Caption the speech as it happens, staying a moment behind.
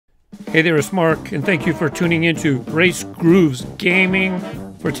Hey there, it's Mark, and thank you for tuning into Race Grooves Gaming.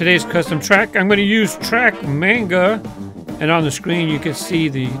 For today's custom track, I'm going to use Track Manga, and on the screen you can see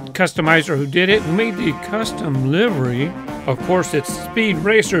the customizer who did it, who made the custom livery. Of course, it's Speed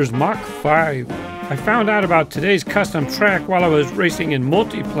Racer's Mach 5. I found out about today's custom track while I was racing in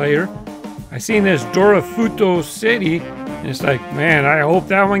multiplayer. I seen this Durifuto City, and it's like, man, I hope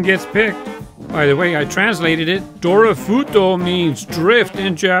that one gets picked. By the way, I translated it. Durifuto means drift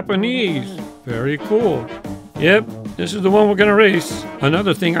in Japanese. Very cool. Yep, this is the one we're gonna race.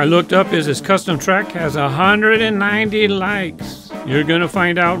 Another thing I looked up is this custom track has 190 likes. You're gonna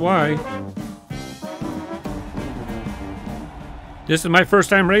find out why. This is my first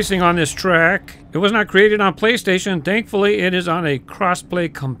time racing on this track. It was not created on PlayStation. Thankfully, it is on a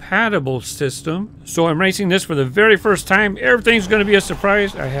crossplay compatible system. So I'm racing this for the very first time. Everything's going to be a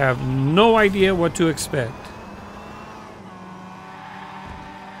surprise. I have no idea what to expect.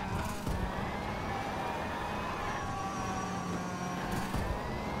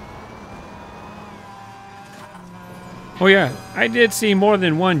 Oh yeah, I did see more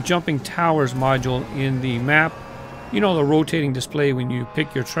than one jumping towers module in the map. You know, the rotating display when you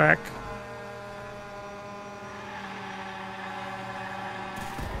pick your track.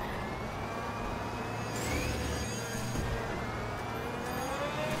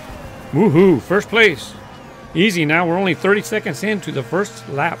 Woohoo, first place. Easy now, we're only 30 seconds into the first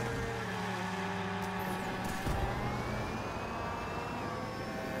lap.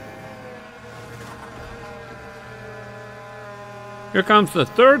 Here comes the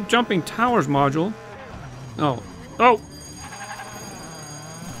third jumping towers module. Oh. Oh!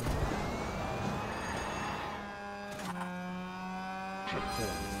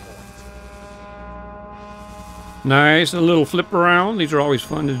 Nice, a little flip around. These are always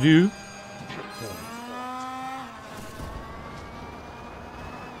fun to do.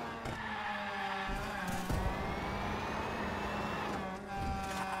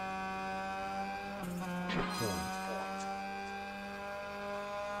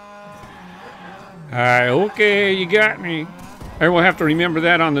 Okay, you got me. I will have to remember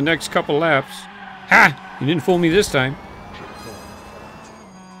that on the next couple laps. Ha! You didn't fool me this time.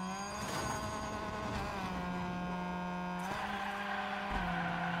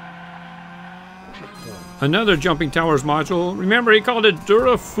 Another jumping towers module. Remember, he called it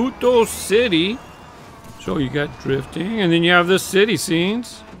Durifuto City. So you got drifting, and then you have the city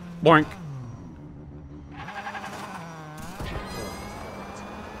scenes. Boink.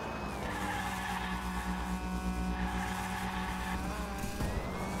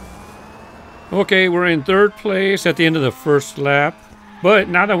 Okay, we're in third place at the end of the first lap. But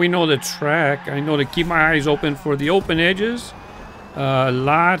now that we know the track, I know to keep my eyes open for the open edges.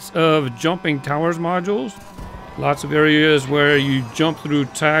 Lots of jumping towers modules. Lots of areas where you jump through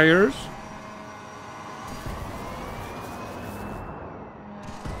tires.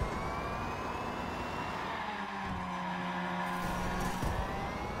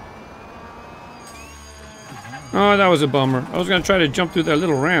 Oh, that was a bummer. I was going to try to jump through that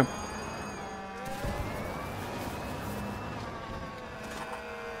little ramp.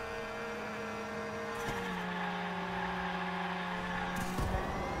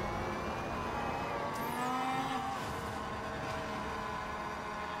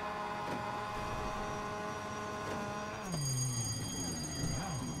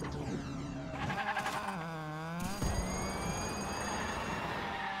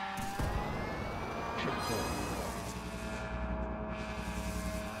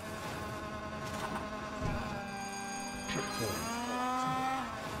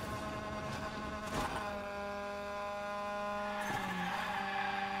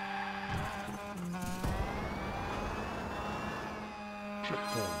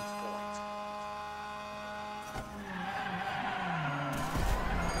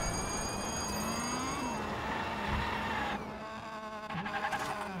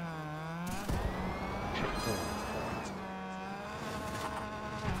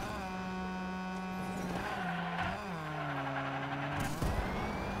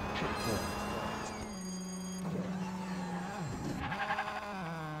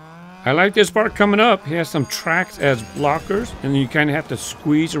 I like this part coming up. He has some tracks as blockers, and you kind of have to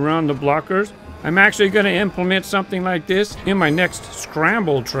squeeze around the blockers. I'm actually going to implement something like this in my next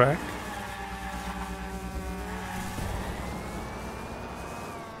scramble track.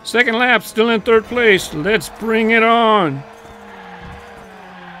 Second lap, still in third place. Let's bring it on.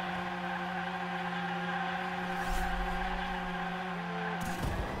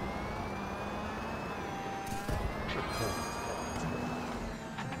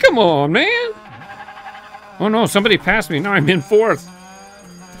 Come on, man. Oh no, somebody passed me. Now I'm in fourth.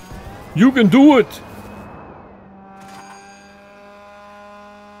 You can do it!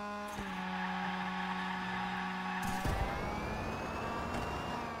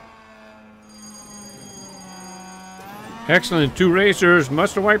 Excellent. 2 racers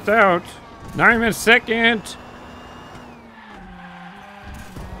must have wiped out. 9 minutes second.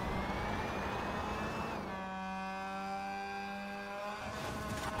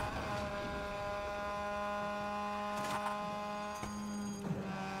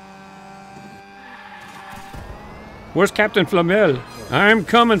 Where's Captain Flamel? I'm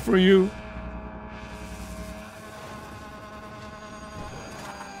coming for you.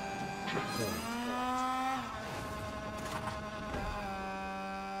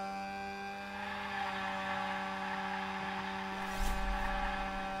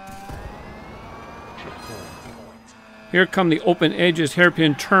 Here come the open edges,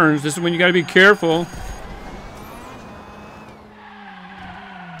 hairpin turns. This is when you gotta be careful.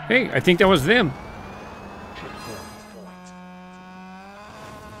 Hey, I think that was them.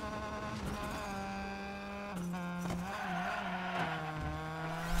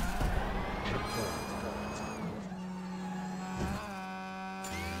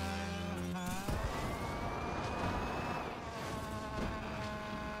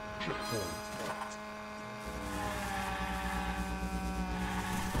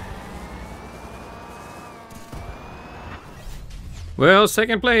 Well,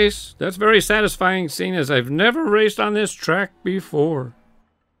 second place. That's very satisfying, seeing as I've never raced on this track before.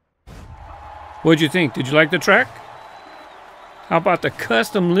 What'd you think? Did you like the track? How about the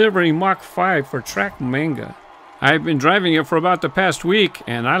custom livery Mach 5 for Track Manga? I've been driving it for about the past week,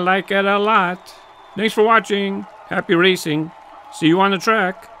 and I like it a lot. Thanks for watching. Happy racing. See you on the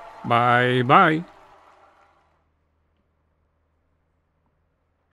track. Bye-bye.